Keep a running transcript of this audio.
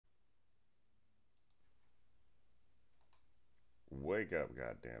Wake up,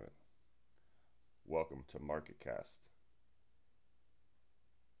 goddammit. Welcome to MARKETcast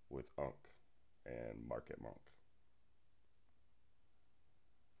with Unk and Market Monk.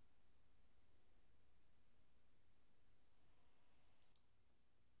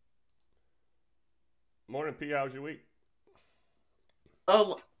 Morning, P. How's your week?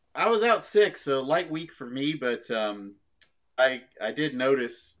 Oh, I was out sick, so light week for me. But I did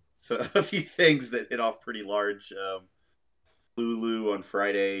notice a few things that hit off pretty large. Lulu on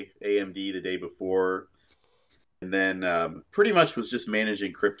Friday, AMD the day before, and then pretty much was just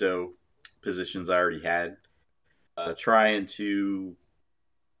managing crypto positions I already had, trying to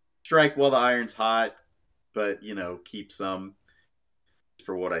strike while the iron's hot, but keep some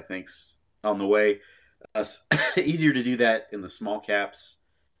for what I think's on the way. Uh, Easier to do that in the small caps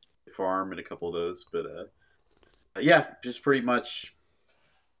farm and a couple of those, but yeah, just pretty much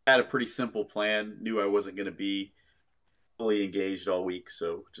had a pretty simple plan. Knew I wasn't going to be fully engaged all week,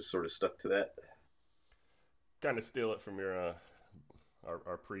 so just sort of stuck to that. Kind of steal it from your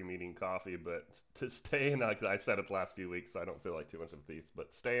our pre-meeting coffee, but to stay in, like I said it the last few weeks, so I don't feel like too much of a thief.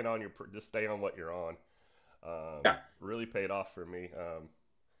 But staying on your, just stay on what you're on. Yeah, Really paid off for me.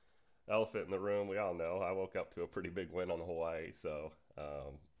 Elephant in the room, we all know. I woke up to a pretty big win on Hawaii, so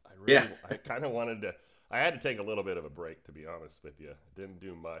yeah. I kind of wanted to. I had to take a little bit of a break, to be honest with you. Didn't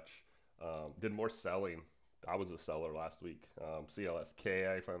do much. Did more selling. I was a seller last week.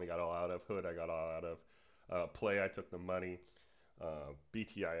 CLSK, I finally got all out of. Hood, I got all out of. Play, I took the money.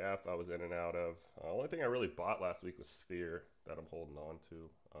 BTIF, I was in and out of. Only thing I really bought last week was Sphere that I'm holding on to.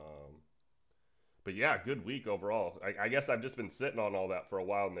 But yeah, good week overall. I guess I've just been sitting on all that for a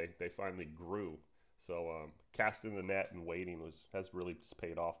while, and they finally grew. So casting the net and waiting has really just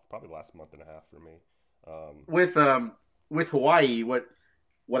paid off. Probably the last month and a half for me. Um, With with Hawaii, what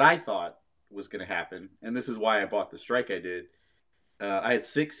I thought was going to happen, and this is why I bought the strike I did. I had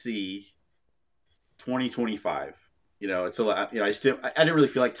 6C 2025. It's a lot. I didn't really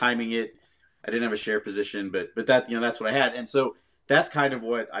feel like timing it. I didn't have a share position, but that that's what I had, and so that's kind of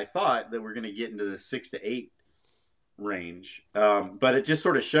what I thought that we're going to get into the 6 to 8 range. But it just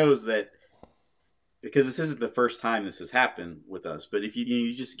sort of shows that because this isn't the first time this has happened with us. But if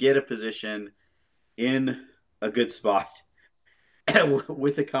you just get a position in a good spot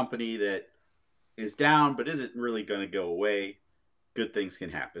with a company that is down but isn't really going to go away, good things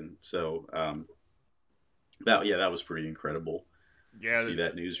can happen. So that was pretty incredible to yeah, see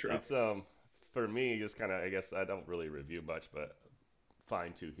that news drop. it's for me just kind of, I guess I don't really review much, but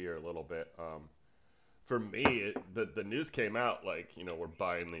fine to hear a little bit. For me, the news came out like, we're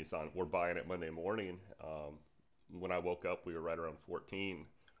buying it Monday morning. When I woke up, we were right around 14.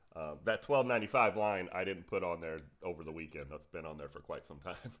 That 12.95 line I didn't put on there over the weekend. That's been on there for quite some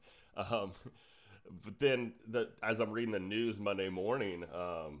time. Um, but then as I'm reading the news Monday morning,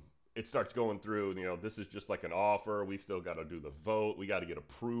 it starts going through. This is just like an offer. We still got to do the vote. We got to get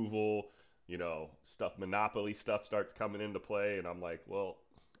approval. Stuff, monopoly stuff starts coming into play, and I'm like, well,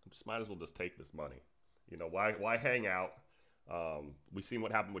 I just might as well just take this money. Why hang out? We've seen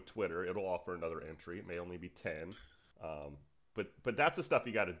what happened with Twitter. It'll offer another entry. It may only be 10. But that's the stuff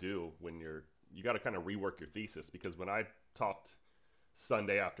you got to do when you got to kind of rework your thesis, because when I talked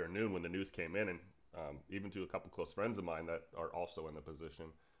Sunday afternoon when the news came in, and even to a couple close friends of mine that are also in the position,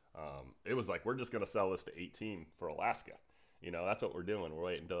 it was like, we're just going to sell this to 18 for Alaska. That's what we're doing. We're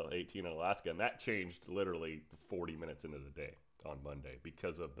waiting until 18 in Alaska, and that changed literally 40 minutes into the day on Monday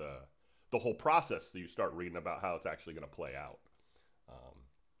because of the whole process. So you start reading about how it's actually going to play out. Um,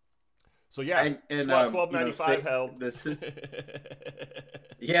 so yeah, And 12.95 say held. this.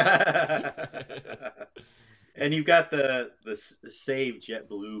 Yeah. And you've got the save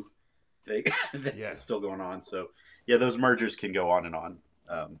JetBlue thing Yeah. that's still going on. So yeah, those mergers can go on and on.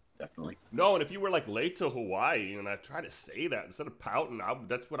 Definitely. No, and if you were like late to Hawaii, and I tried to say that instead of pouting,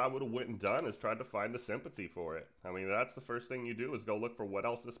 that's what I would have went and done, is tried to find the sympathy for it. I mean, that's the first thing you do, is go look for what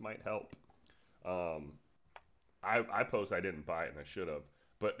else this might help. Um, I post I didn't buy it, and I should have,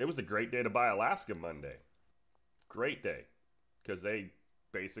 but it was a great day to buy Alaska Monday. Great day, because they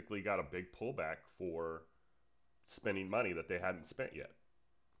basically got a big pullback for spending money that they hadn't spent yet.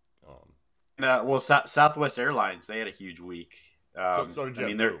 Um, Well, Southwest Airlines, they had a huge week. so did I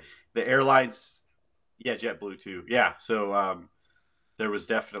mean, they're JetBlue. the airlines. Yeah, JetBlue too. Yeah, so there was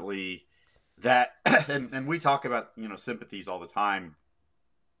definitely that, and we talk about sympathies all the time,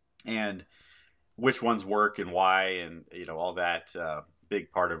 and which ones work and why, and all that.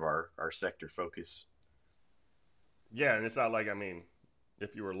 Big part of our sector focus. Yeah, and it's not like, I mean,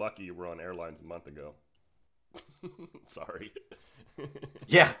 if you were lucky, you were on airlines a month ago. Sorry.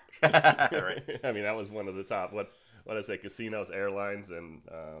 Yeah, Right. I mean, that was one of the top. What did I say? Casinos, airlines, and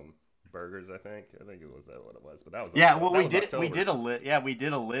burgers. I think it was that what it was. But that was Yeah, well, that we was did we October. did a list. Yeah, we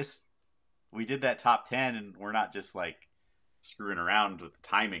did a list. We did that top 10, and we're not just like screwing around with the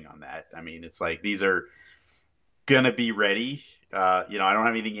timing on that. I mean, it's like these are gonna be ready. I don't have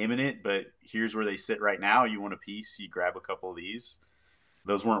anything imminent, but here's where they sit right now. You want a piece, you grab a couple of these.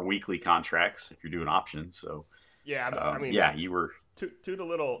 Those weren't weekly contracts if you're doing options. So, Yeah, I mean, yeah, you were. to the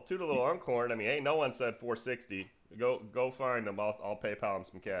little Uncorn. I mean, ain't no one said 460. Go find them. I'll PayPal them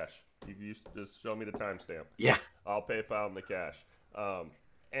some cash. You just show me the timestamp. Yeah. I'll PayPal them the cash.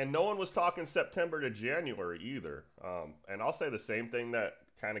 And no one was talking September to January either. And I'll say the same thing that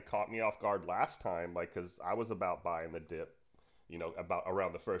kind of caught me off guard last time, like because I was about buying the dip, about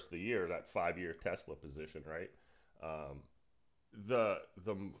around the first of the year, that 5 year Tesla position, right? Um, the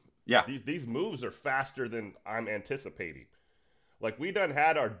Yeah. these moves are faster than I'm anticipating. Like we done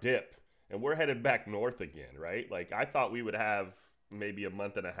had our dip and we're headed back north again, right? Like I thought we would have maybe a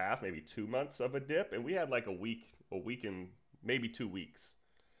month and a half, maybe 2 months of a dip, and we had like a week and maybe 2 weeks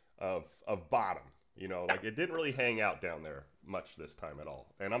of bottom. Like it didn't really hang out down there much this time at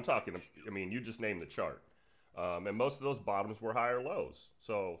all. And I'm talking, I mean, you just named the chart, and most of those bottoms were higher lows.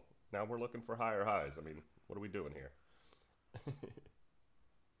 So now we're looking for higher highs. I mean, what are we doing here?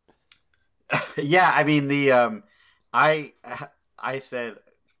 Yeah, I mean I I said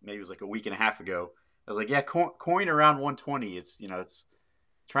maybe it was like a week and a half ago. I was like, yeah, coin around 120. It's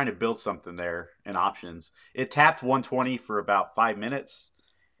trying to build something there in options. It tapped 120 for about 5 minutes,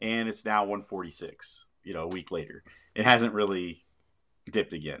 and it's now 146. A week later, it hasn't really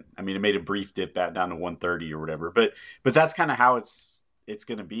dipped again. I mean, it made a brief dip back down to 130 or whatever, but that's kind of how it's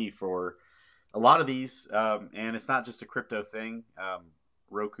going to be for a lot of these, and it's not just a crypto thing.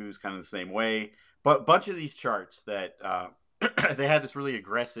 Roku's kind of the same way, but a bunch of these charts that they had this really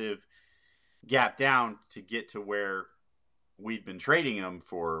aggressive gap down to get to where we'd been trading them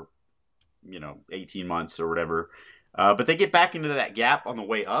for 18 months or whatever. But they get back into that gap on the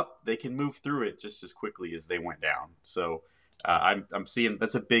way up, they can move through it just as quickly as they went down. So I'm seeing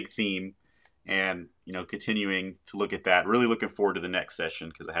that's a big theme, and continuing to look at that. Really looking forward to the next session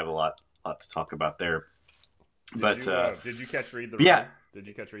because I have a lot to talk about there. But Did you catch read the yeah, room? Did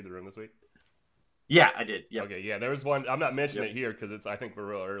you catch read the room this week? yeah, I did. Yep. Okay, yeah, there was one. I'm not mentioning Yep. it here because I think we're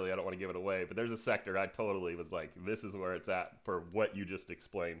real early. I don't want to give it away, but there's a sector I totally was like, this is where it's at for what you just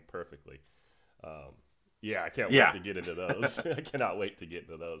explained perfectly. Um, yeah, I can't wait Yeah. to get into those. I cannot wait to get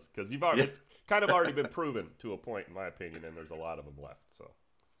into those because Yeah. it's kind of already been proven to a point, in my opinion, and there's a lot of them left. So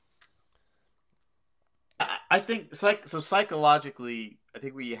I think so. Psychologically, I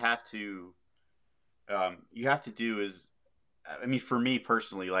think what you have to do is, I mean, for me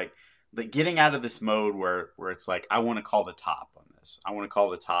personally, like getting out of this mode where it's like I want to call the top on this. I want to call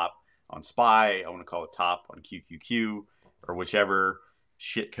the top on Spy. I want to call the top on QQQ or whichever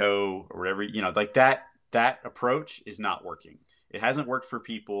shitco or whatever. Like that approach is not working. It hasn't worked for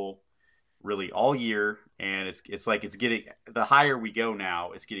people really all year, and it's like it's getting the higher we go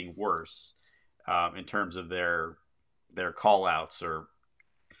now, it's getting worse in terms of their call outs or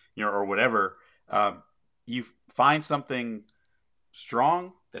or whatever. Um, you find something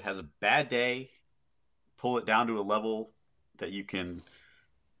strong that has a bad day, pull it down to a level that you can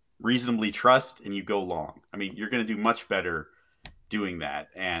reasonably trust, and you go long. I mean, you're going to do much better doing that,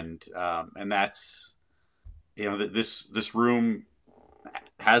 and that's this room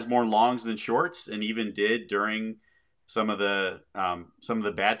has more longs than shorts, and even did during some of the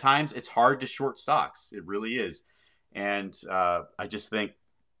bad times. It's hard to short stocks. It really is, and I just think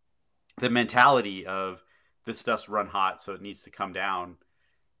the mentality of this stuff's run hot, so it needs to come down.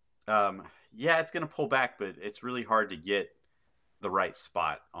 Um, yeah, it's going to pull back, but it's really hard to get the right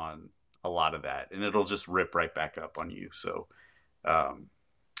spot on a lot of that, and it'll just rip right back up on you. Um,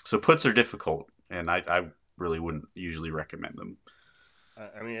 so puts are difficult, and I really wouldn't usually recommend them.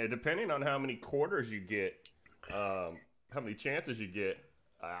 I mean, depending on how many quarters you get, how many chances you get,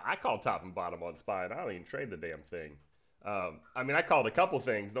 I call top and bottom on Spy, and I don't even trade the damn thing. I mean, I called a couple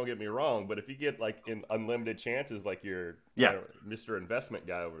things. Don't get me wrong, but if you get like in unlimited chances, like your Yeah, Mr. Investment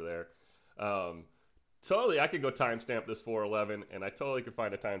guy over there, um, totally, I could go timestamp this 411, and I totally could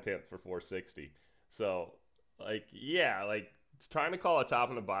find a timestamp for 460. So, like, yeah, like trying to call a top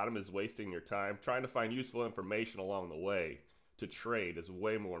and a bottom is wasting your time. Trying to find useful information along the way to trade is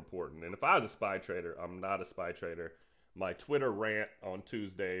way more important. And if I was a spy trader, I'm not a spy trader. My Twitter rant on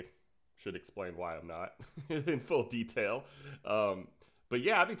Tuesday should explain why I'm not in full detail. Um, but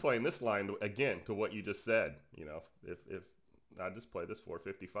yeah, I'd be playing this line again to what you just said. If I just play this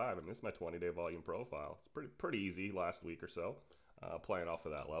 455, I mean, this is my 20-day volume profile. It's pretty easy last week or so. playing off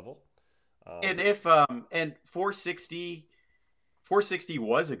of that level. And But if and 460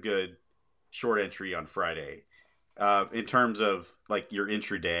 was a good short entry on Friday. In terms of like your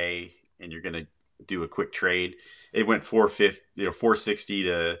intraday and you're gonna do a quick trade, it went 450, 460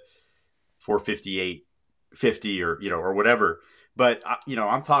 to 458.50 or or whatever. But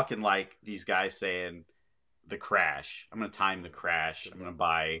I'm talking like these guys saying the crash. I'm gonna time the crash. I'm gonna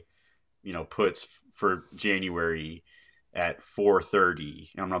buy puts for January at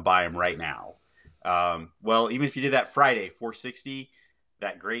 4:30, and I'm gonna buy them right now. Well, even if you did that Friday 460,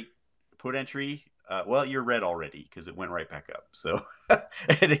 that great put entry, well, you're red already because it went right back up. So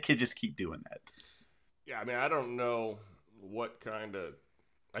and it could just keep doing that. yeah, I mean, I don't know what kind of.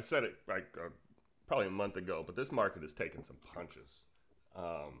 I said it like probably a month ago, but this market has taken some punches.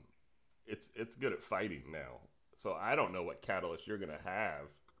 Um, it's good at fighting now, so I don't know what catalyst you're gonna have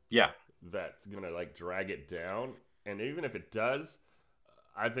Yeah, that's gonna like drag it down. And even if it does,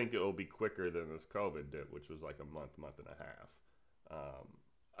 I think it will be quicker than this COVID did, which was like a month and a half.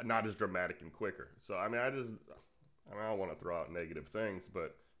 Not as dramatic and quicker. So I mean, I don't want to throw out negative things,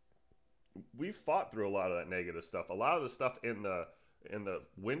 but we've fought through a lot of that negative stuff. A lot of the stuff in the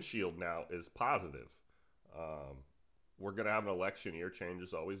windshield now is positive. Um, we're gonna have an election year. Change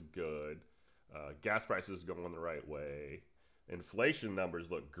is always good. Gas prices going the right way. Inflation numbers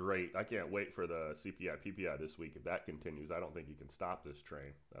look great. I can't wait for the CPI PPI this week. If that continues, I don't think you can stop this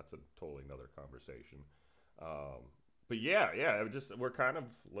train. That's a totally another conversation. Um, but yeah, just we're kind of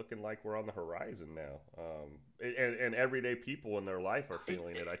looking like we're on the horizon now. And everyday people in their life are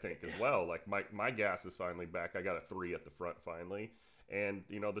feeling it, I think, as well. Like my gas is finally back. I got a 3 at the front finally, and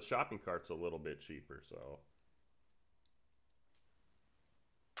the shopping cart's a little bit cheaper. So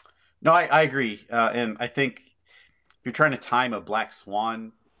no, I agree, and I think if you're trying to time a black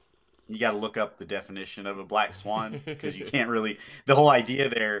swan, you got to look up the definition of a black swan because you can't really. The whole idea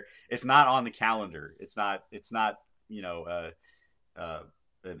there, it's not on the calendar. It's not you know uh,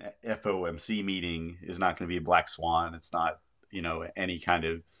 an FOMC meeting is not going to be a black swan. It's not any kind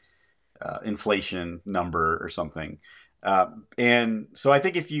of inflation number or something. And so I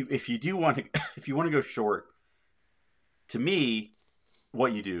think if you do want to if you want to go short, to me,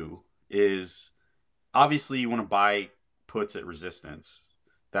 what you do is obviously you want to buy puts at resistance.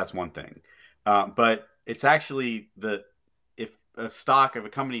 That's one thing. But it's actually the if a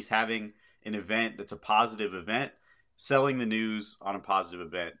company's having an event that's a positive event, selling the news on a positive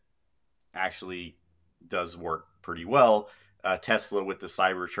event actually does work pretty well. Tesla with the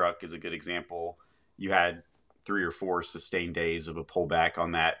Cybertruck is a good example. You had 3 or 4 sustained days of a pullback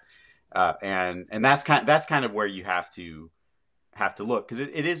on that, and that's kind of where you have to look because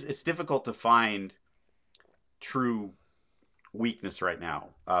it's difficult to find true weakness right now.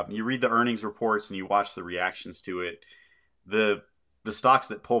 You read the earnings reports and you watch the reactions to it. The the stocks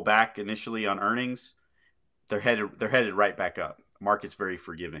that pull back initially on earnings, they're headed right back up. Market's very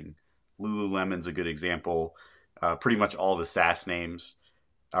forgiving. Lululemon's a good example. Pretty much all the SaaS names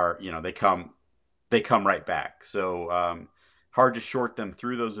are they come right back. So hard to short them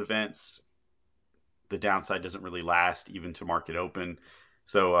through those events. The downside doesn't really last even to market open.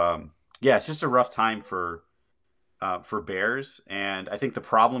 So yeah, it's just a rough time for bears. And I think the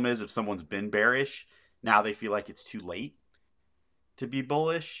problem is if someone's been bearish, now they feel like it's too late to be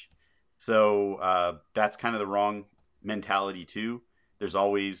bullish. So that's kind of the wrong mentality too. There's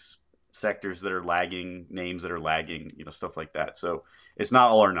always sectors that are lagging, names that are lagging, stuff like that. So it's not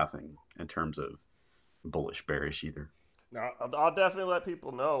all or nothing in terms of bullish, bearish either. now I'll definitely let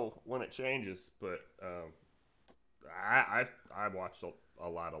people know when it changes. But I watched a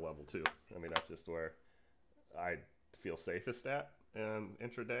lot of level two. I mean, that's just where I feel safest at in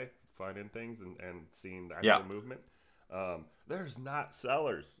intraday, finding things and seeing the Yeah. actual movement. There's not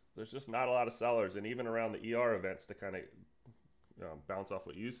sellers. There's just not a lot of sellers, and even around the ER events to kind of bounce off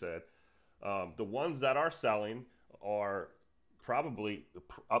what you said, the ones that are selling are probably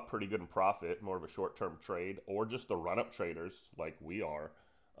up pretty good in profit, more of a short-term trade, or just the run-up traders like we are.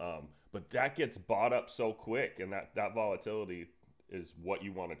 But that gets bought up so quick, and that volatility is what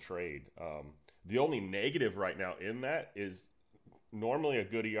you want to trade. The only negative right now in that is normally a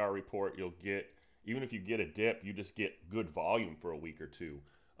good ER report you'll get even if you get a dip, you just get good volume for a week or two.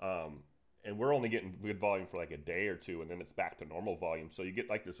 Um, and we're only getting good volume for like a day or two, and then it's back to normal volume. So you get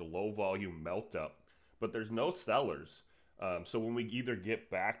like this low volume melt up, but there's no sellers. So when we either get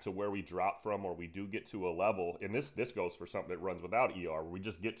back to where we drop from, or we do get to a level, and this goes for something that runs without ER, where we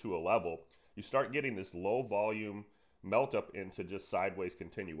just get to a level, you start getting this low volume melt up into just sideways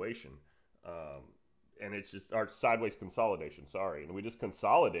continuation. Um, and it's just our sideways consolidation. Sorry, and we just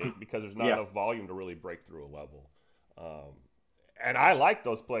consolidate because there's not Yeah. enough volume to really break through a level. Um, and I like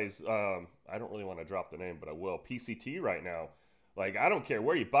those plays. I don't really want to drop the name, but I will. PCT right now, like I don't care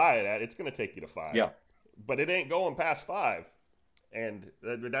where you buy it at, it's going to take you to five, Yeah. but it ain't going past five. And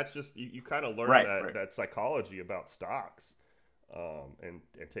that's just you kind of learn Right. that Right. that psychology about stocks, and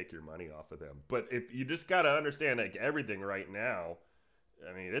take your money off of them. But if you just got to understand like everything right now,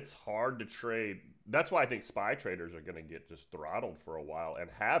 I mean, it's hard to trade. That's why I think spy traders are going to get just throttled for a while and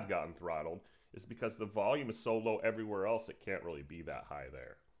have gotten throttled, is because the volume is so low everywhere else. It can't really be that high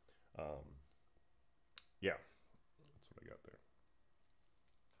there. Um, yeah, that's what I got there.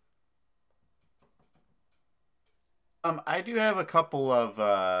 I do have a couple of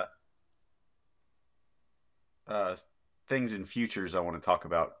uh, things in futures I want to talk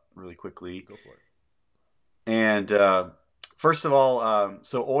about really quickly. Go for it. And first of all,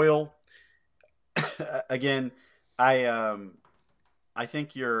 so oil again. I I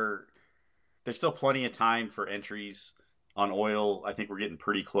think you're there's still plenty of time for entries on oil. I think we're getting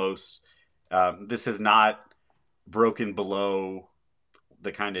pretty close. This has not broken below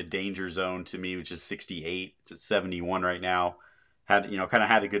the kind of danger zone to me, which is 68. It's at 71 right now. Had kind of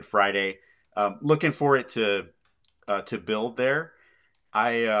had a good Friday. Looking for it to build there.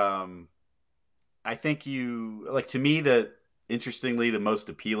 I I think you like to me the interestingly the most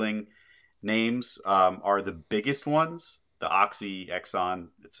appealing names are the biggest ones, the Oxy, Exxon,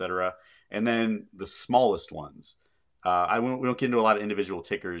 etc., and then the smallest ones. We don't get into a lot of individual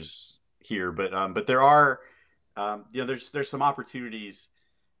tickers here, but there are there's some opportunities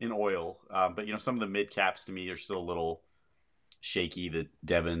in oil, but some of the mid caps to me are still a little shaky, the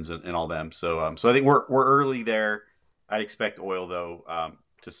Devons and all them. So I think we're early there. I'd expect oil though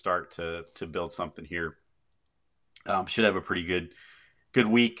to start to build something here. Should have a pretty good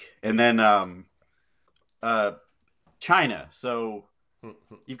week, and then uh, China. So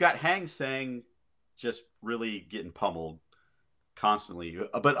you've got Hang Seng just really getting pummeled constantly,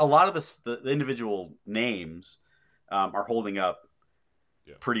 but a lot of the individual names are holding up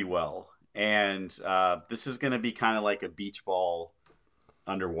Yeah. pretty well. And this is going to be kind of like a beach ball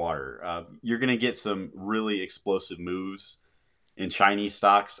underwater. You're going to get some really explosive moves in Chinese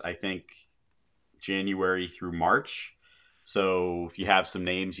stocks, I think, January through March. So if you have some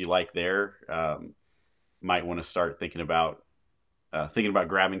names you like there, might want to start thinking about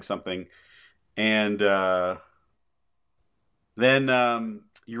grabbing something. And then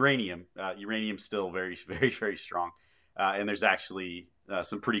uranium. Uranium's still very, very, very strong. And there's actually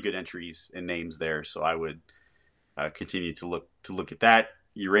some pretty good entries and names there. So I would continue to look at that.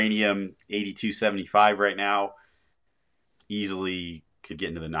 Uranium 82.75 right now, easily could get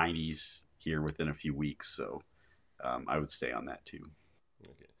into the 90s here within a few weeks. So I would stay on that too.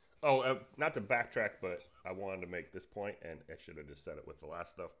 Okay. Oh, not to backtrack, but I wanted to make this point, and I should have just said it with the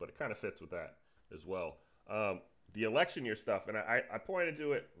last stuff, but it kind of fits with that as well. The election year stuff, and I pointed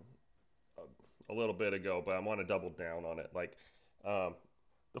to it a little bit ago, but I want to double down on it. Like, um,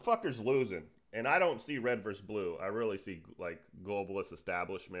 the fucker's losing, and I don't see red versus blue. I really see like globalist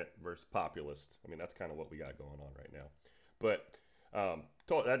establishment versus populist. I mean, that's kind of what we got going on right now. But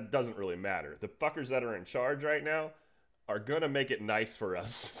that doesn't really matter. The fuckers that are in charge right now are gonna make it nice for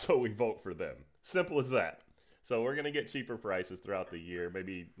us, so we vote for them. Simple as that. So we're gonna get cheaper prices throughout the year.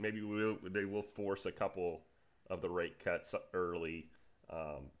 Maybe they will force a couple of the rate cuts early.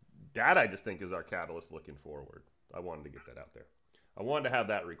 Um, that I just think is our catalyst looking forward. I wanted to get that out there. I wanted to have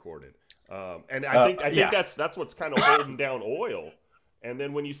that recorded. And I think Yeah. that's what's kind of holding down oil. And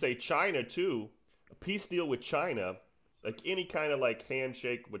then when you say China too, a peace deal with China, like any kind of like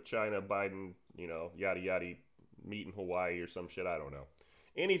handshake with China, Biden, yada yada, meet in Hawaii or some shit. I don't know.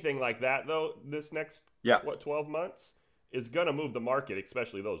 Anything like that though, this next Yeah. 12 months is gonna move the market,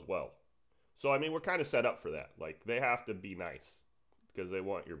 especially those well. So I mean, we're kind of set up for that. Like they have to be nice because they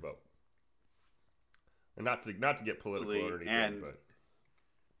want your vote, and not to get political or anything, And but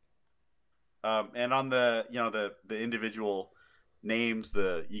and on the individual names,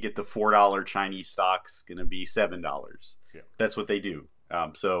 you get the $4 Chinese stocks going to be $7. yeah. That's what they do.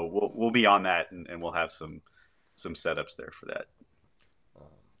 So we'll be on that, and we'll have some setups there for that.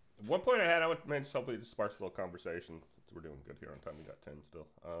 One point I had, I would mention, hopefully it sparks a little conversation. We're doing good here on time. We got 10 still.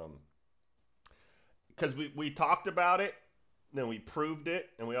 Because we talked about it, then we proved it,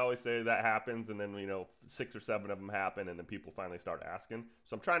 and we always say that happens, and then 6 or 7 of them happen, and then people finally start asking.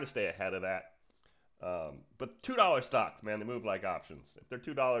 So I'm trying to stay ahead of that. But $2 stocks, man, they move like options. If they're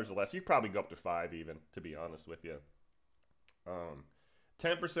 $2 or less, you probably go up to 5 even. To be honest with you,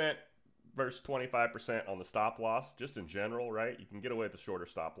 10% versus 25% on the stop loss, just in general, right? You can get away with a shorter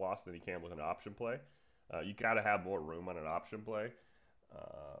stop loss than you can with an option play. You got to have more room on an option play.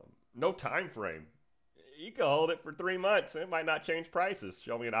 No time frame. you can hold it for 3 months. It might not change prices.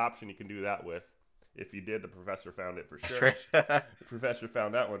 Show me an option you can do that with. If you did, the professor found it for sure. Right. The professor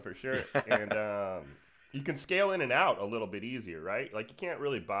found that one for sure. And you can scale in and out a little bit easier, right? Like you can't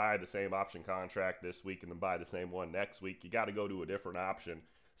really buy the same option contract this week and then buy the same one next week. You got to go to a different option.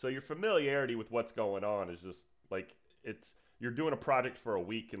 So your familiarity with what's going on is just like it's you're doing a project for a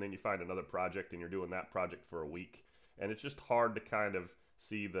week and then you find another project and you're doing that project for a week. And it's just hard to kind of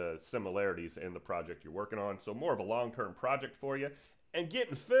see the similarities in the project you're working on. So more of a long-term project for you and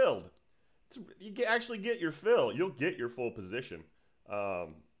getting filled. Actually get your fill. You'll get your full position.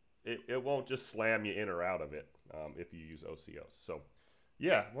 Um, it won't just slam you in or out of it if you use OCOs. So,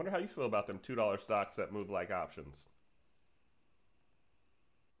 yeah, wonder how you feel about them $2 stocks that move like options.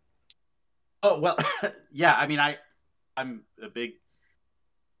 Oh well, yeah. I mean, I'm a big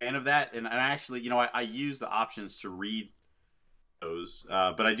fan of that, and I actually, I use the options to read those,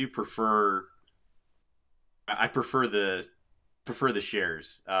 but I do prefer I prefer the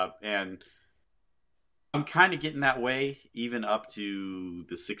shares, and I'm kind of getting that way, even up to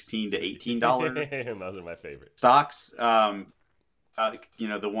the $16 to $18 Those are my favorite. stocks. The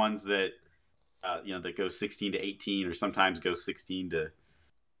ones that that go 16 to 18, or sometimes go 16 to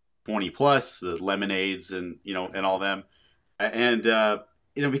 20 plus, the lemonades and and all them, and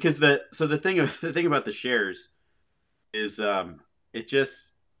because the thing about the shares is it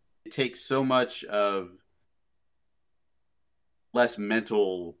just it takes so much of less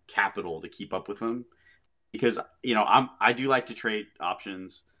mental capital to keep up with them, because I do like to trade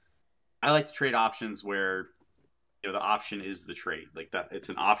options. I like to trade options where the option is the trade, like that it's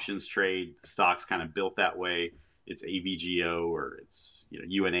an options trade. The stock's kind of built that way. It's AVGO, or it's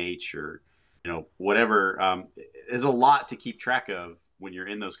UNH, or whatever. There's a lot to keep track of when you're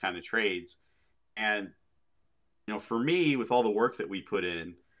in those kind of trades, and for me, with all the work that we put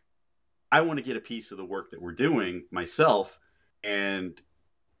in, I want to get a piece of the work that we're doing myself, and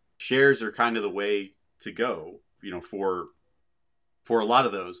shares are kind of the way to go, for a lot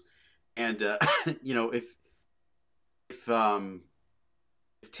of those. And if um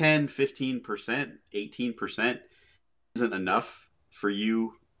if 10, 15%, 18% isn't enough for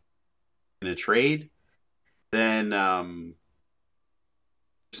you in a trade, then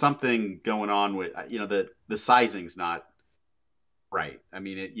something going on with the sizing's not right. I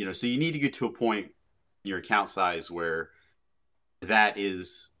mean, so you need to get to a point in your account size where that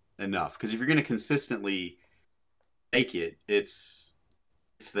is enough. Because if you're going to consistently make it, it's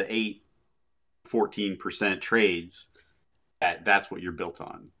the 8, 14% trades that's what you're built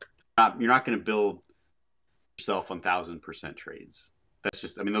on. You're not going to build yourself on 1,000% trades. That's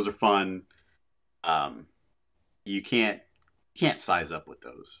just, I mean, those are fun. You can't size up with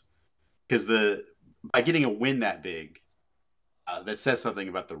those, because by getting a win that big, that says something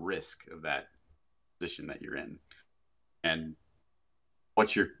about the risk of that position that you're in, and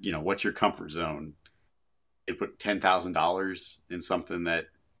what's your comfort zone. You put $10,000 in something that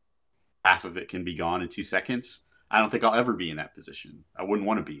half of it can be gone in 2 seconds. I don't think I'll ever be in that position. I wouldn't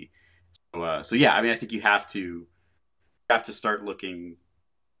want to be. So yeah, I mean, I think you have to start looking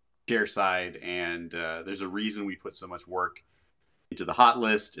share side, and there's a reason we put so much work into the hot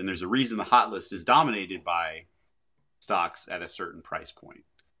list, and there's a reason the hot list is dominated by stocks at a certain price point,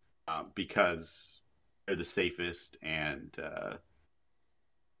 because they're the safest and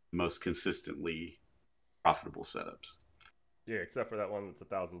most consistently profitable setups. Yeah, except for that one that's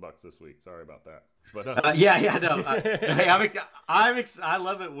 $1,000 this week. Sorry about that. But yeah, no. Hey, I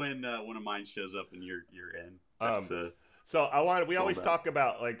love it when one of mine shows up and you're in. That's so we always talk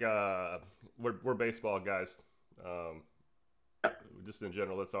about like we're baseball guys. Just in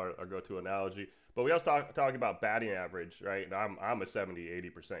general, that's our go-to analogy. But we also talk about batting average, right? And I'm a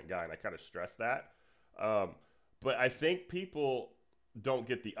 70-80% guy, and I kind of stress that. But I think people don't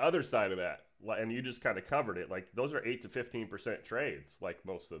get the other side of that, and you just kind of covered it. Like those are 8 to 15% trades, like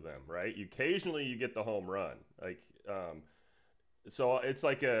most of them, right? Occasionally you get the home run, like so it's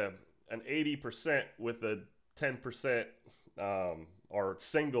like an 80% with a 10% or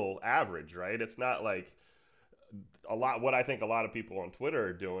single average, right? It's not like a lot. What I think a lot of people on Twitter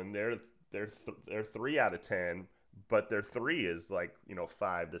are doing, they're 3 out of 10, but their three is like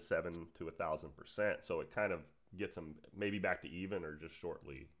 5 to 7 to 1,000%. So it kind of gets them maybe back to even or just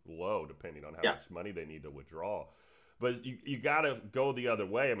shortly low, depending on how much money they need to withdraw. But you got to go the other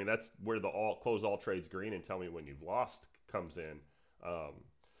way. I mean, that's where the close all trades green and tell me when you've lost comes in.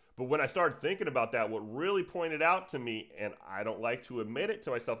 But when I started thinking about that, what really pointed out to me, and I don't like to admit it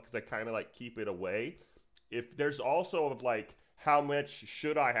to myself because I kind of like keep it away, if there's also like how much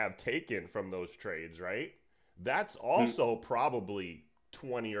should I have taken from those trades, right? That's also probably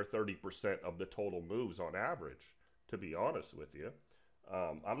 20 or 30% of the total moves on average, to be honest with you.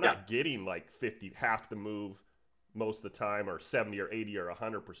 I'm Yeah. not getting like 50, half the move most of the time, or 70 or 80 or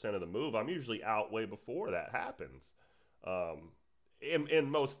 100% of the move. I'm usually out way before that happens. Um, in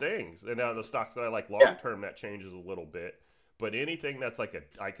most things. And now the stocks that I like long Yeah. term, that changes a little bit. But anything that's like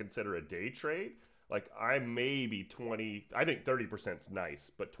I consider a day trade, like I maybe 20, I think 30% is nice,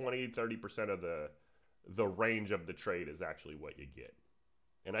 but 20, 30% of the range of the trade is actually what you get.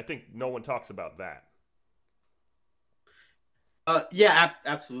 And I think no one talks about that. Yeah,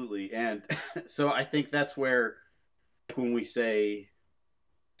 absolutely. And so I think that's where, like, when we say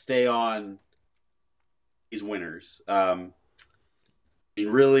stay on these winners, I mean,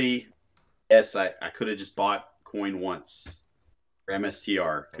 really, yes, I could have just bought coin once, or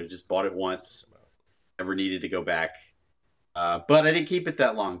MSTR. Could have just bought it once, never needed to go back. But I didn't keep it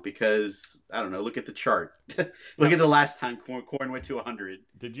that long because I don't know. Look at the chart. Look Now, at the last time coin went to 100.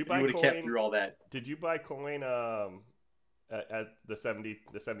 did you If you buy would have kept coin? through all that, Did you buy coin at the 70,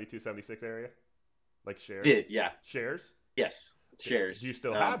 the 72, 76 area? Like shares? did yeah, Shares? yes, Do you shares.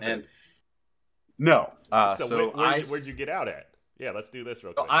 still have them? And no. So So where'd you get out at? Yeah, let's do this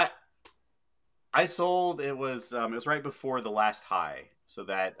real so quick. I sold. It was right before the last high, so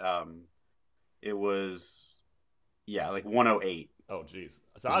that it was, yeah, like 108 Oh, geez.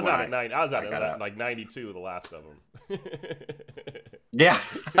 So was I was when out at nine. I was out I got at out. like 92. The last of them. Yeah.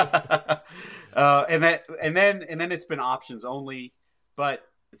 And then it's been options only, but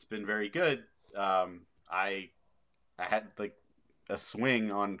it's been very good. I had like a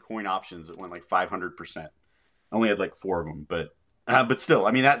swing on coin options that went like 500%. Only had like four of them, but still,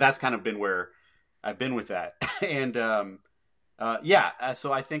 I mean, that's kind of been where I've been with that. And yeah,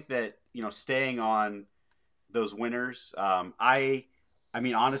 so I think that, staying on those winners. I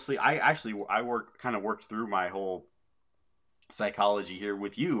mean, honestly, I worked through my whole psychology here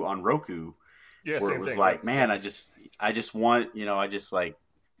with you on Roku, Yeah, where it same was thing. Yep, like, man, yep. I just want, I just like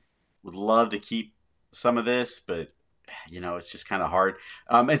would love to keep some of this, but it's just kind of hard.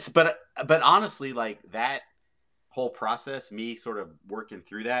 It's but honestly, like, that whole process, me sort of working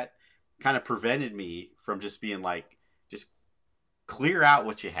through that, kind of prevented me from just being like, just clear out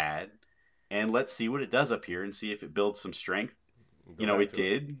what you had and let's see what it does up here and see if it builds some strength. Go back It to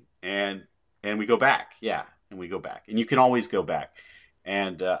it. did. And we go back. Yeah. And we go back. And you can always go back.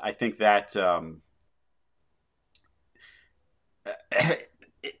 And I think that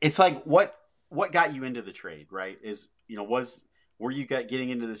it's like, what got you into the trade, right? Were you getting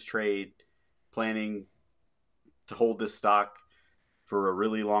into this trade planning to hold this stock for a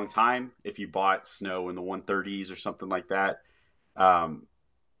really long time? If you bought Snow in the 130s or something like that, um,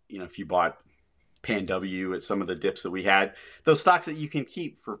 if you bought Pan W at some of the dips that we had, those stocks that you can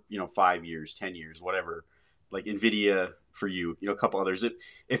keep for 5 years, 10 years, whatever, like Nvidia for you, a couple others.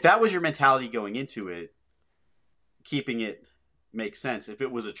 If that was your mentality going into it, keeping it makes sense. If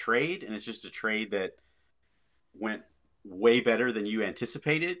it was a trade and it's just a trade that went way better than you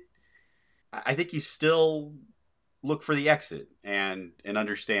anticipated, I think you still look for the exit and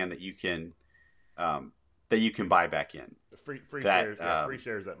understand that you can buy back in. Free That shares. Yeah, free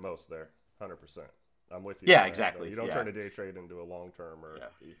shares at most there. 100%. I'm with you Yeah, on that. No, exactly. you don't Yeah, turn a day trade into a long term, yeah,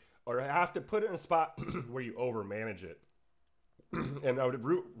 or have to put it in a spot where you over manage it. And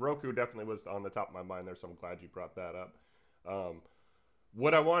Roku definitely was on the top of my mind there, so I'm glad you brought that up. Um,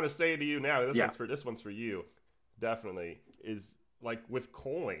 what I want to say to you now, yeah, this one's for you, definitely, is like with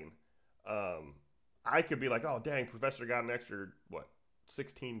coin. Um, I could be like, oh dang, Professor got an extra what,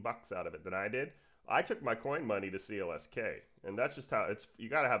 $16 out of it than I did. I took my coin money to CLSK, and that's just how it's. You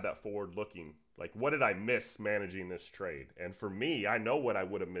got to have that forward looking. Like, what did I miss managing this trade? And for me, I know what I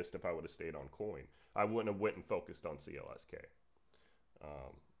would have missed if I would have stayed on coin. I wouldn't have went and focused on CLSK.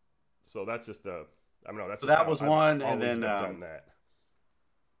 Um, so that's just the. I don't know. That's so just that how was I've one. And always then have done that.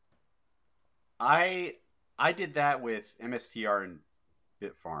 I I did that with MSTR and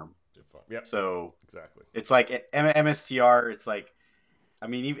Bitfarm. Yep, So exactly. it's like MSTR. It's like, I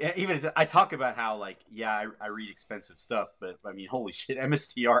mean, even I talk about how, like, yeah, I read expensive stuff, but I mean, holy shit,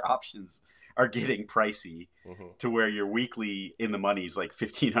 MSTR options are getting pricey Mm-hmm. to where your weekly in the money is like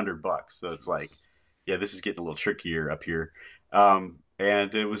 $1,500. So it's like, Jeez. yeah, this is getting a little trickier up here.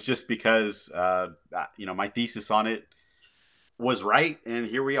 And it was just because my thesis on it was right, and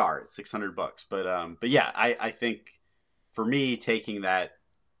here we are at $600. But yeah, I think for me, taking that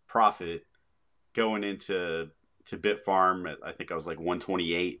profit going to Bitfarm, I think I was like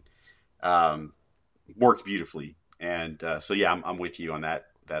 128, um, worked beautifully. And so yeah, I'm with you on that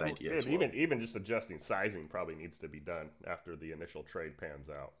idea as And well. even just adjusting sizing probably needs to be done after the initial trade pans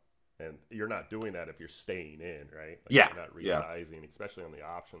out. and you're not doing that if you're staying in, right? Like Yeah, you're not yeah, resizing, especially on the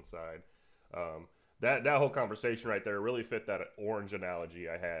option side. That whole conversation right there really fit that orange analogy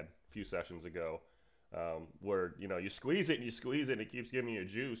I had a few sessions ago, where you squeeze it and you squeeze it and it keeps giving you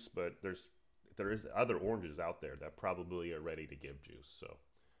juice, but there is other oranges out there that probably are ready to give juice. So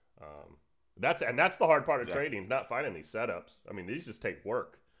that's the hard part of exactly. trading, not finding these setups. I mean, these just take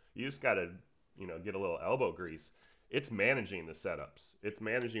work. You just got to get a little elbow grease. It's managing the setups. It's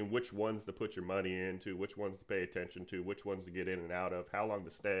managing which ones to put your money into, which ones to pay attention to, which ones to get in and out of, how long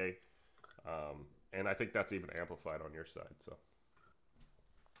to stay. And I think that's even amplified on your side.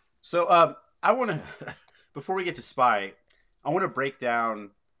 So I want to before we get to spy, I want to break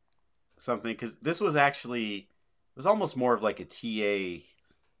down something because this was actually it was almost more of like a TA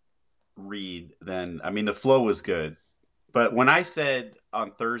read than I mean the flow was good, but when I said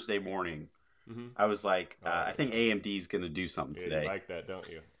on Thursday morning, Mm-hmm. I was like, Oh I think yeah, AMD is going to do something yeah, you today, like that, don't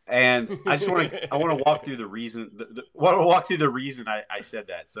you? and I want to walk through the reason. Want to walk through the reason I said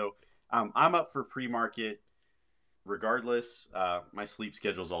that. So I'm up for pre-market regardless. My sleep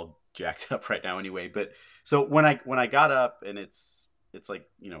schedule's all jacked up right now anyway. But so when I got up and it's like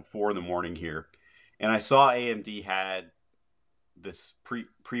 4 in the morning here, and I saw AMD had this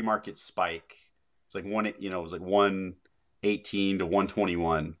pre-market spike. It's like it was like 118 to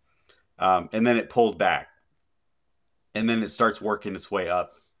 121, and then it pulled back, and then it starts working its way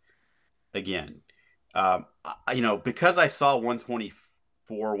up again. Because I saw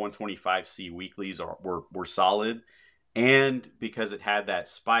 124, 125C weeklies were solid, and because it had that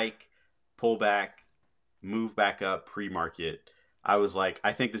spike, pullback, move back up pre-market, I was like,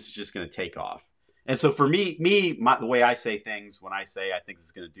 I think this is just going to take off. And so for me, the way I say things when I say I think this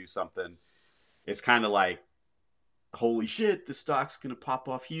is going to do something, it's kind of like, holy shit, the stock's going to pop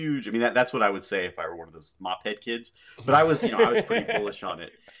off huge. I mean, that's what I would say if I were one of those mop head kids. But I was pretty bullish on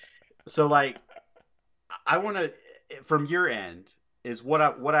it. So like, I want to, from your end, is what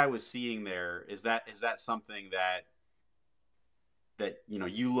I was seeing there. Is that something that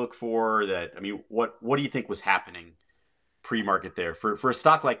you look for? That I mean, what do you think was happening pre-market there for a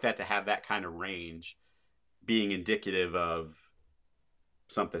stock like that to have that kind of range, being indicative of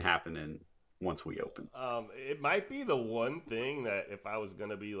something happening once we open? It might be the one thing that if I was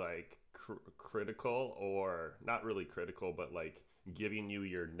gonna be like critical, or not really critical, but like giving you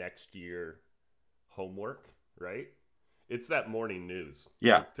your next year homework, right? It's that morning news,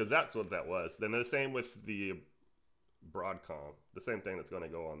 Yeah. because that's what that was. Then the same with the Broadcom, the same thing that's going to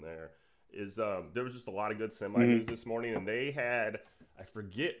go on there is there was just a lot of good semi news Mm-hmm. this morning, and they had, I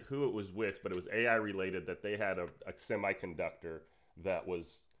forget who it was with, but it was AI related, that they had a semiconductor that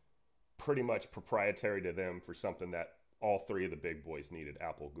was pretty much proprietary to them for something that all three of the big boys needed: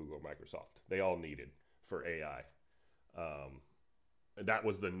 Apple, Google, Microsoft. They all needed for AI. Um, that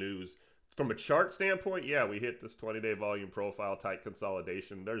was the news. From a chart standpoint, yeah, we hit this 20-day volume profile, tight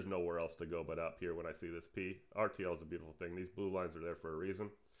consolidation. There's nowhere else to go but up here when I see this P. RTL is a beautiful thing. These blue lines are there for a reason.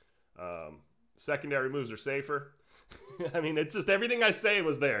 Um, Secondary moves are safer. I mean, it's just everything I say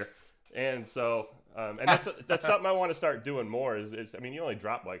was there. And so, and that's something I want to start doing more. I mean, you only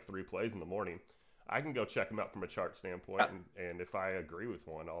drop like 3 plays in the morning. I can go check them out from a chart standpoint, and if I agree with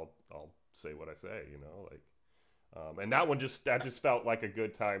one, I'll say what I say. And that just felt like a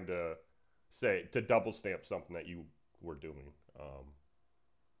good time to double stamp something that you were doing.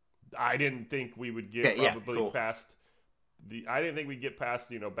 I didn't think we would Yeah. get Yeah. probably Cool. past I didn't think we'd get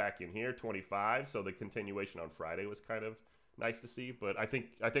past back in here 25. So the continuation on Friday was kind of nice to see. But I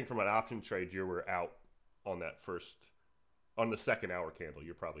think from an option trade, you were out on on the second hour candle.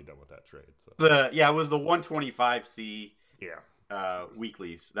 You're probably done with that trade. So It was the 125C yeah,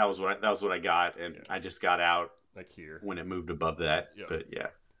 weeklies. That was what I got, and yeah, I just got out like here. when it moved above that. Yep. But yeah,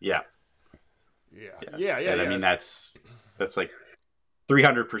 yeah, Yeah. yeah. Yeah. Yeah. And I Yeah. mean that's like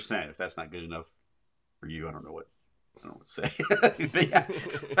 300%. If that's not good enough for you, I don't know what to say. But yeah.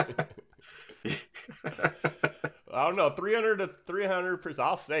 I don't know. 300 to 300%.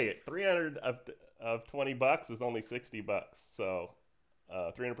 I'll say it. 300 of $20 is only $60. So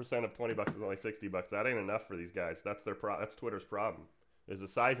 300% of $20 is only $60. That ain't enough for these guys. That's Twitter's problem. Is the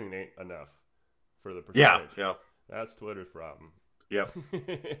sizing ain't enough for the Yeah, percentage. yeah, That's Twitter's problem. yep.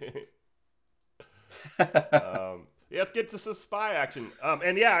 Yeah, let's get to some spy action.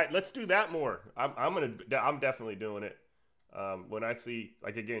 And yeah, let's do that more. I'm definitely doing it. When I see,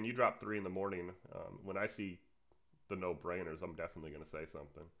 like, again, you drop 3 in the morning. When I see the no brainers, I'm definitely gonna say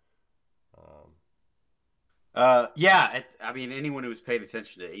something. Yeah. I mean, anyone who's paid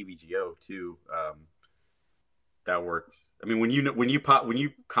attention to AVGO too, that works. I mean, when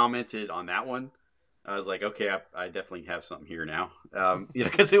you commented on that one, I was like, okay, I definitely have something here now.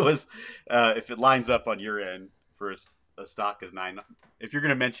 Because it was, if it lines up on your end for a stock is if you're going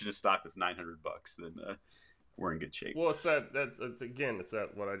to mention a stock that's $900, then we're in good shape. Well, it's that's again, it's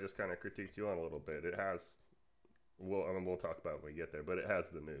that what I just kind of critiqued you on a little bit. It has, well, I mean, we'll talk about it when we get there, but it has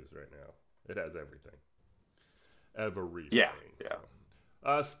the news right now. It has everything, Yeah, everything. yeah.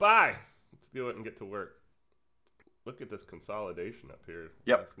 So, Spy, let's do it and get to work. Look at this consolidation up here.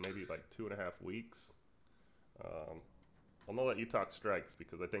 Yep. That's maybe like 2.5 weeks. Um, I'm gonna let you talk strikes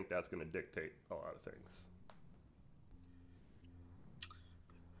because I think that's gonna dictate a lot of things.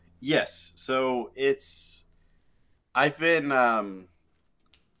 Yes. So I've been,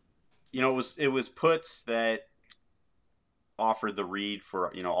 it was puts that offered the read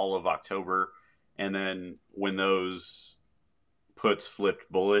for, all of October. And then when those puts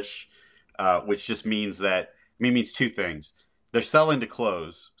flipped bullish, which just means means two things. They're selling to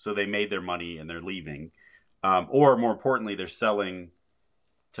close, so they made their money and they're leaving. Or more importantly, they're selling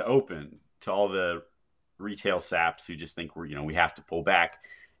to open to all the retail saps who just think we have to pull back,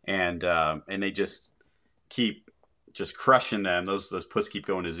 and they just keep just crushing them. Those puts keep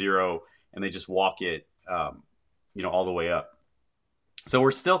going to zero, and they just walk it, all the way up. So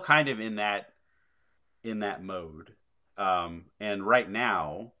we're still kind of in that mode. And right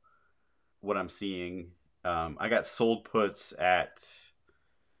now, what I'm seeing, I got sold puts at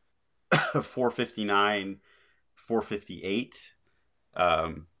 459, 458.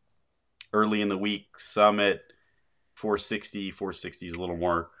 Early in the week, some at 460. 460 is a little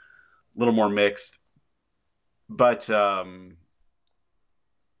more mixed. But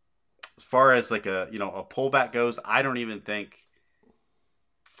as far as like a pullback goes, I don't even think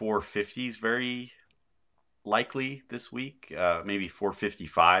 450 is very likely this week. Maybe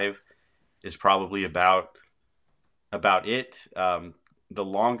 455 is probably about it. The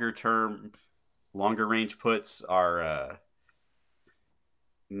longer range puts are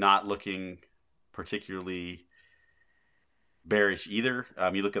not looking particularly bearish either.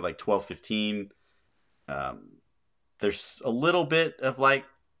 You look at like 1215. There's a little bit of like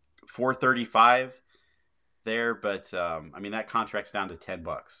 435 there, but I mean that contract's down to $10,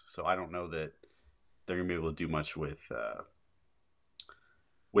 so I don't know that they're gonna be able to do much with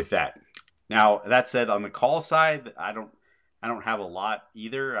that. Now that said, on the call side, I don't have a lot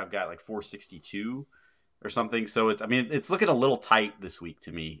either. I've got like 462 or something. So it's looking a little tight this week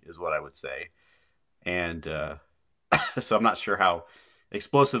to me, is what I would say. And so I'm not sure how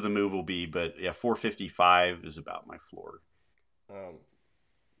explosive the move will be, but yeah, 455 is about my floor. Um,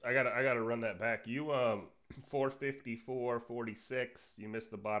 I gotta run that back. You 454.46. You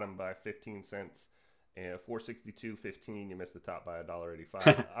missed the bottom by 15 cents, and 462.15. You missed the top by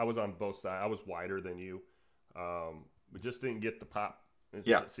 $1.85. I was on both sides. I was wider than you. We just didn't get the pop. Is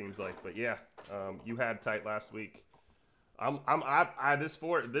Yeah. what it seems like. But yeah, you had tight last week.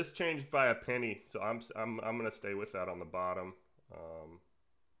 This changed by a penny, so I'm gonna stay with that on the bottom. Um,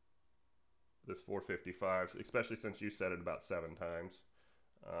 this 455, especially since you said it about 7 times.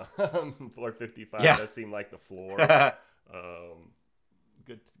 455 Yeah. does seem like the floor. Um,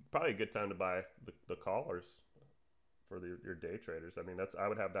 good, probably a good time to buy the callers for your day traders. I mean, I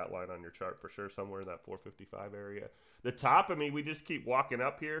would have that line on your chart for sure, somewhere in that 455 area. The top, I mean, we just keep walking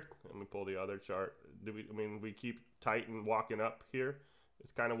up here. Let me pull the other chart. We keep tight and walking up here.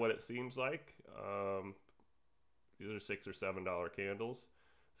 It's kind of what it seems like. These are $6 or $7 candles.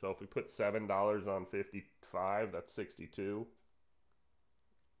 So if we put $7 on 55, that's 62.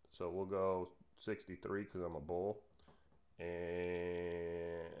 So we'll go 63 because I'm a bull.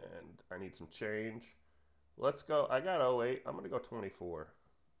 And I need some change. Let's go. I got 08. I'm going to go 24.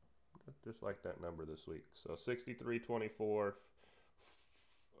 Just like that number this week. So 63.24,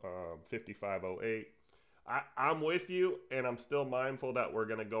 55.08. I'm with you, and I'm still mindful that we're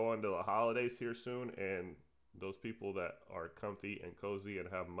going to go into the holidays here soon, and those people that are comfy and cozy and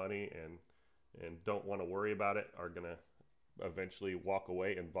have money and don't want to worry about it are going to eventually walk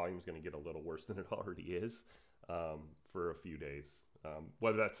away, and volume's going to get a little worse than it already is for a few days.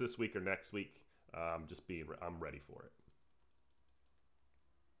 Whether that's this week or next week, I'm ready for it.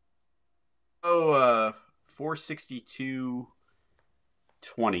 Oh,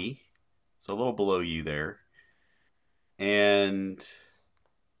 462.20. So a little below you there. And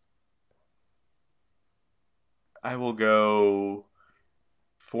I will go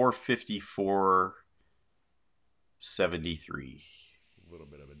 454.73. A little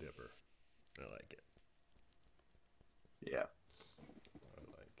bit of a dipper. I like it. Yeah. I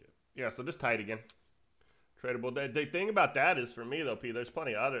like it. Yeah, so just tight again. Tradable. The thing about that is, for me though, P, there's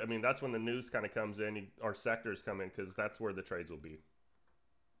plenty of other. I mean, that's when the news kind of comes in, or sectors come in, because that's where the trades will be.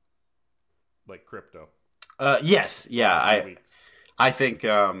 like crypto. Yes, yeah. Weeks. I think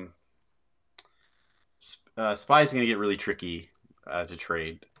SPY is going to get really tricky to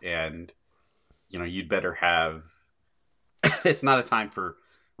trade, and you'd better have. It's not a time for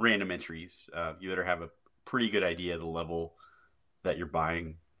random entries. You better have a pretty good idea of the level that you're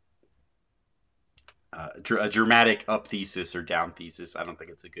buying. A dramatic up thesis or down thesis, I don't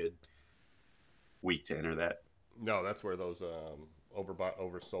think it's a good week to enter that. No, that's where those overbought,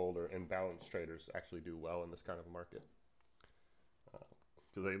 oversold, or imbalanced traders actually do well in this kind of a market.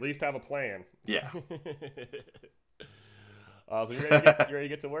 Because they at least have a plan. Yeah. So you ready to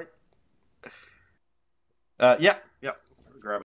get to work? Yeah. Grab